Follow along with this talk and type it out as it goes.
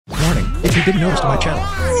If you didn't notice to my channel,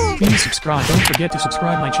 please subscribe. Don't forget to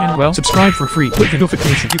subscribe my channel. Well, subscribe for free. Click the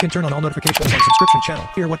notification. You can turn on all notifications on subscription channel.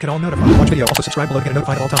 Hear what can all notify. Watch video. Also subscribe below to get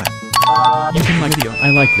notified all time. You can like video.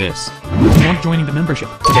 I like this. If you want joining the membership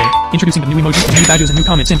today, introducing the new emojis, new badges, and new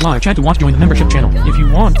comments and live chat to watch join the membership channel. If you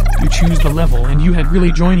want, you choose the level and you had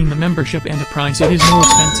really joining the membership and the price. It is more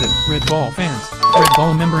expensive. Red Ball fans, Red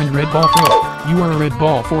Ball member and Red Ball Pro. You are a Red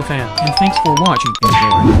Ball 4 fan, and thanks for watching.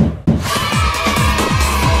 Enjoy.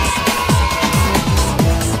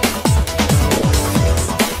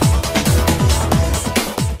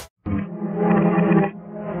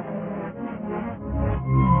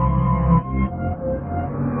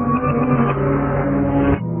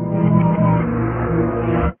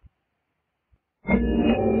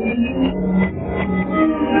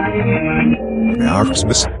 Merry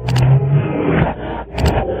Christmas.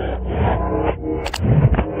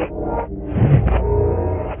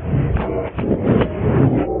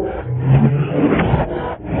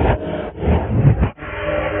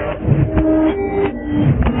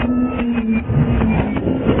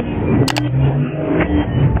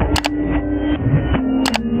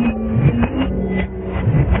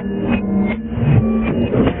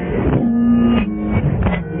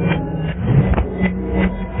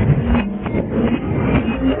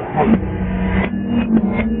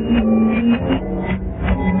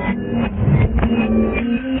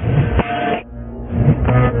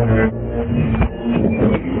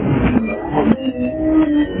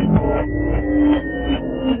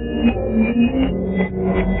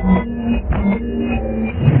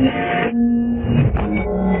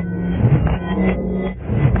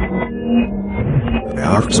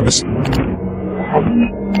 Merry Christmas.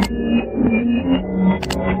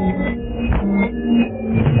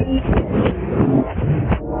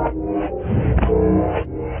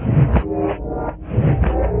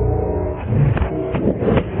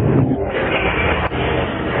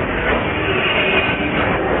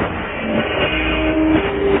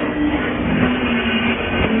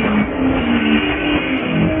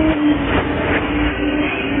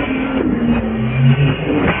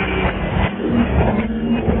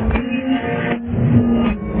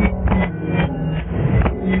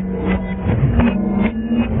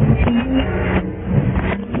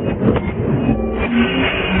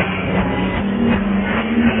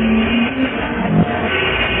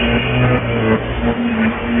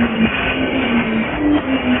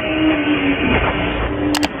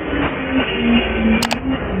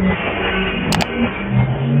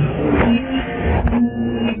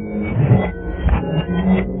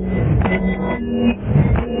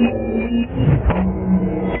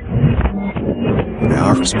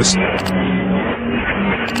 Merry Christmas.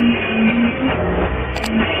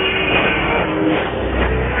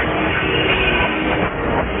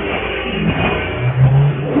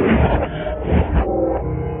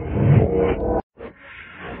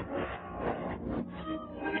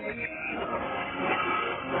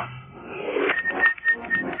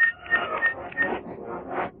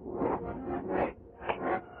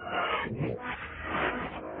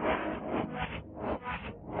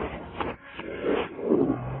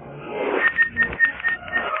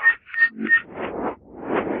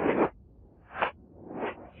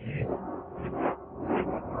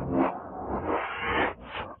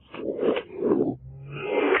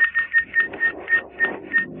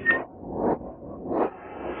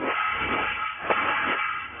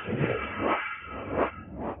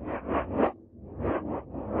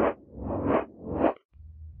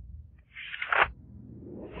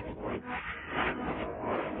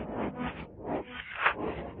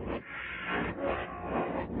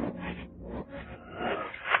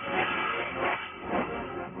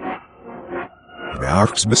 Merry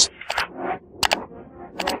Christmas.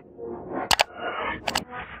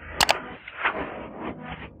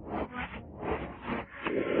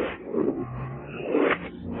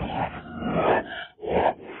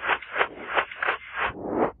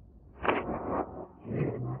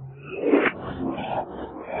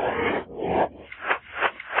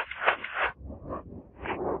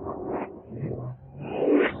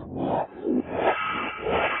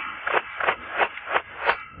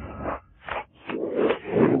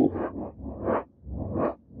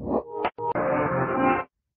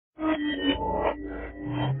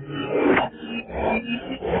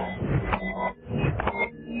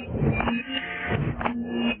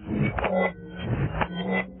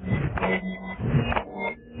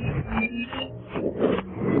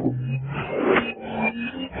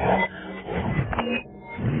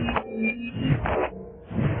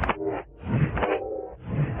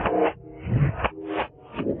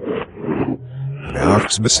 Merry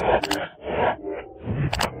Christmas.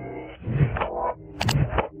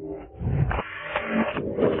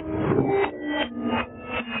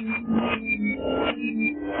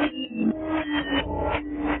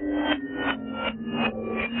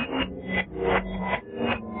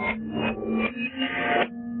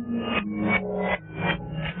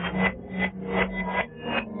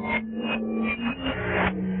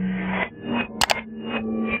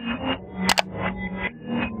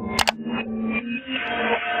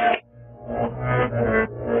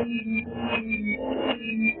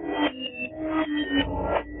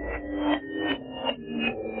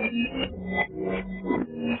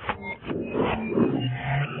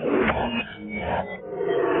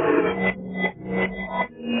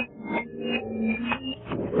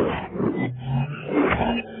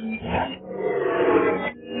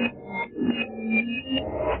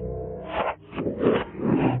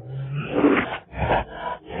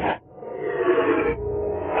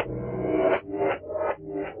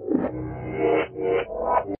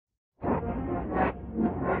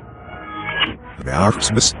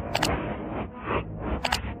 Christmas.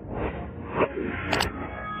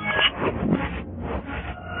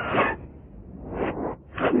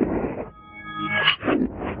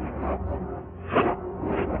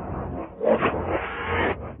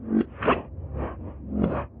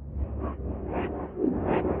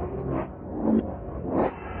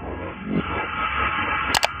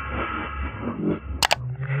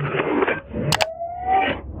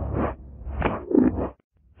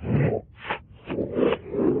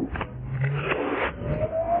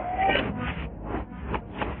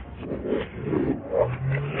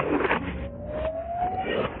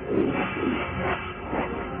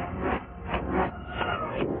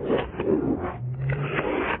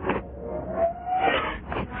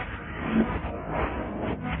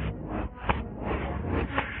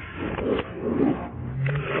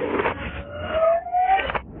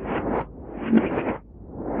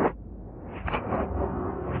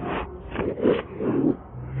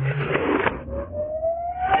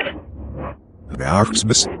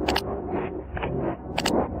 Christmas.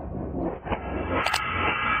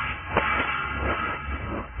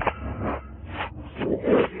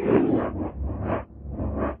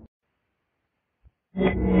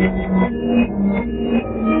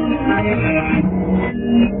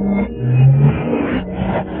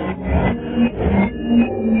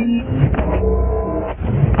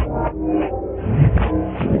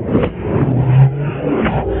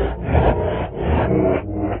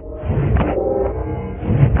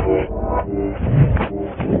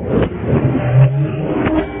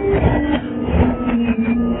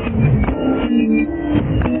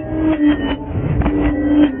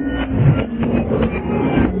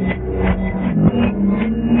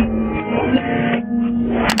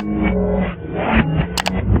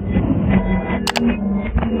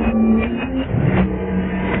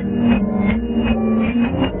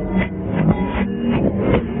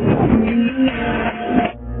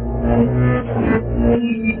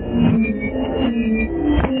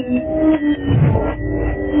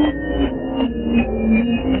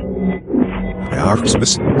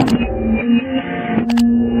 Christmas.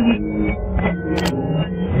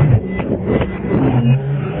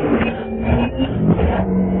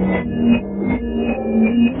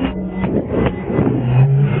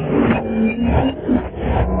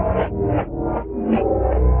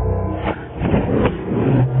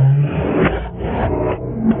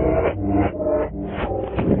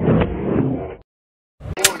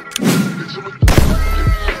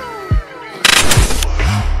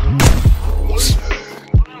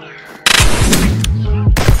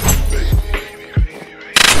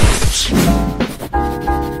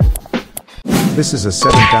 This is a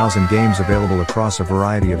 7,000 games available across a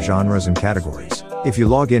variety of genres and categories. If you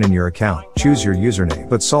log in your account, choose your username.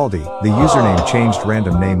 But Saldi, the username changed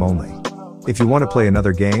random name only. If you want to play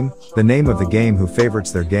another game, the name of the game who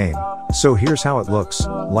favorites their game. So here's how it looks,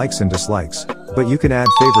 likes and dislikes. But you can add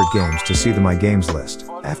favorite games to see the My Games list.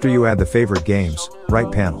 After you add the favorite games,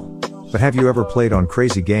 right panel. But have you ever played on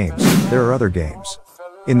Crazy Games? There are other games.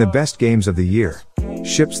 In the best games of the year,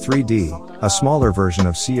 Ships 3D, a smaller version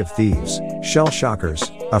of Sea of Thieves, Shell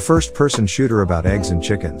Shockers, a first-person shooter about eggs and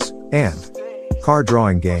chickens, and Car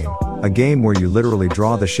Drawing Game, a game where you literally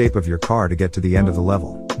draw the shape of your car to get to the end of the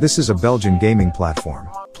level. This is a Belgian gaming platform.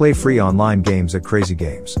 Play free online games at Crazy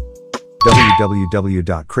Games.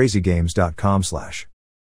 www.crazygames.com/.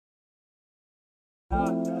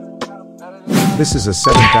 This is a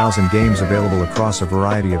 7,000 games available across a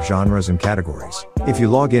variety of genres and categories. If you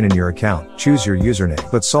log in your account, choose your username.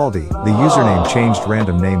 But Saldi, the username changed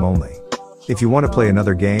random name only. If you want to play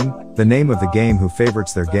another game, the name of the game who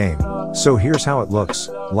favorites their game. So here's how it looks,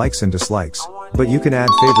 likes and dislikes. But you can add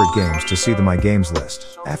favorite games to see the My Games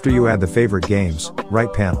list. After you add the favorite games,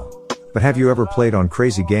 right panel. But have you ever played on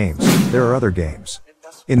Crazy Games? There are other games.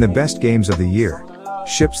 In the best games of the year,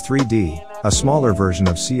 Ships 3D, a smaller version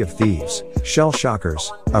of Sea of Thieves, Shell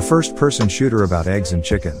Shockers, a first-person shooter about eggs and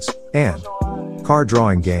chickens, and Car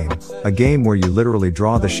Drawing Game, a game where you literally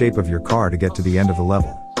draw the shape of your car to get to the end of the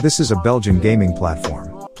level. This is a Belgian gaming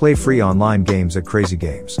platform. Play free online games at Crazy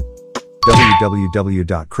Games.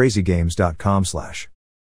 www.crazygames.com/.